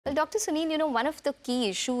Well, Dr. Sunil, one of the key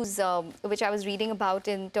issues which I was reading about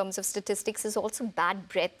in terms of statistics is also bad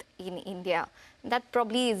breath in India. That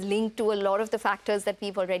probably is linked to a lot of the factors that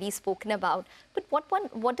we've already spoken about. But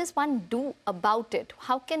what does one do about it?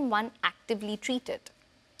 How can one actively treat it?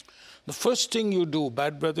 The first thing you do,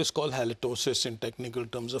 bad breath is called halitosis in technical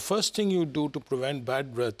terms. The first thing you do to prevent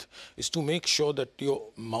bad breath is to make sure that your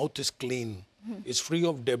mouth is clean. It's free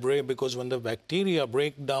of debris, because when the bacteria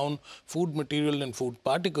break down food material and food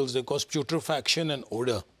particles, they cause putrefaction and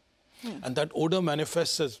odor. And that odor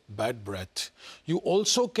manifests as bad breath. You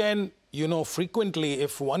also can, frequently,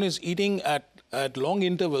 if one is eating at long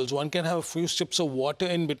intervals, one can have a few sips of water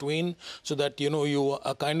in between, so that, you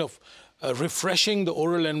are kind of refreshing the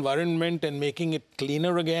oral environment and making it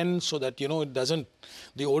cleaner again, so that,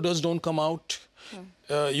 the odors don't come out.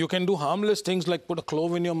 You can do harmless things like put a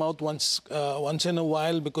clove in your mouth once in a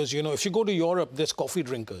while, because, if you go to Europe, there's coffee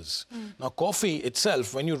drinkers. Now, coffee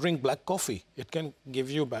itself, when you drink black coffee, it can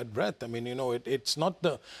give you bad breath. I mean, it's not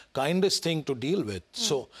the kindest thing to deal with.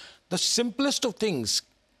 So the simplest of things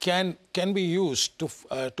can be used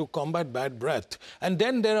to combat bad breath. And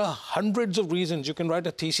then there are hundreds of reasons. You can write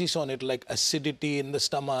a thesis on it, like acidity in the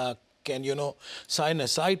stomach, and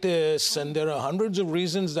sinusitis, and there are hundreds of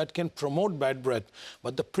reasons that can promote bad breath.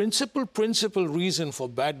 But the principal reason for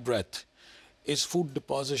bad breath is food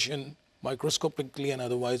deposition, microscopically and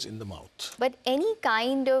otherwise, in the mouth. But any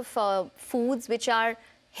kind of foods which are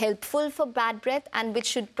helpful for bad breath and which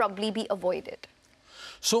should probably be avoided?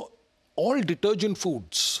 So all detergent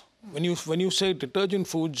foods, when you say detergent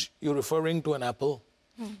foods, you're referring to an apple,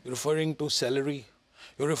 you're referring to celery,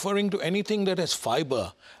 you're referring to anything that has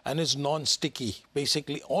fibre and is non-sticky.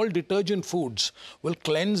 Basically, all detergent foods will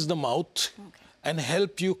cleanse the mouth and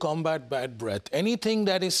help you combat bad breath. Anything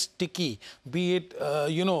that is sticky, be it,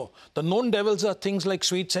 the known devils are things like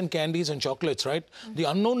sweets and candies and chocolates, right? The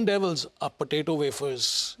unknown devils are potato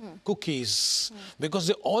wafers, cookies, because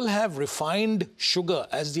they all have refined sugar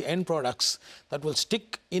as the end products that will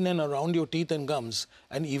stick in and around your teeth and gums.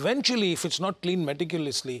 And eventually, if it's not cleaned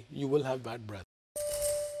meticulously, you will have bad breath.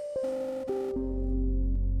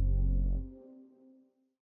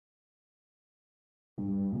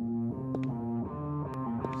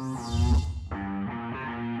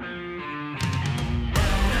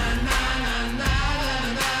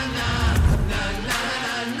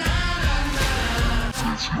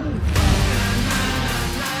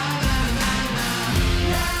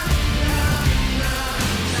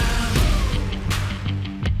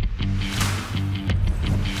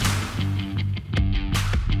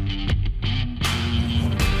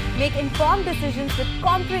 Make informed decisions with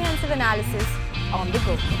comprehensive analysis on the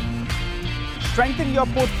go. Strengthen your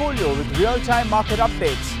portfolio with real-time market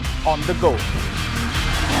updates on the go.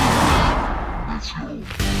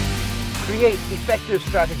 Create effective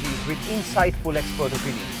strategies with insightful expert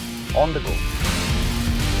opinions on the go.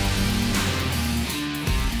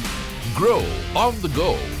 Grow on the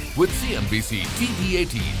go with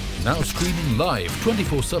CNBC-TV18, now streaming live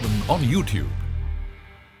 24/7 on YouTube.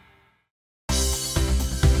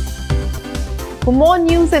 For more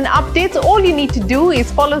news and updates, all you need to do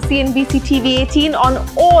is follow CNBC TV18 on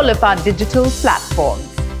all of our digital platforms.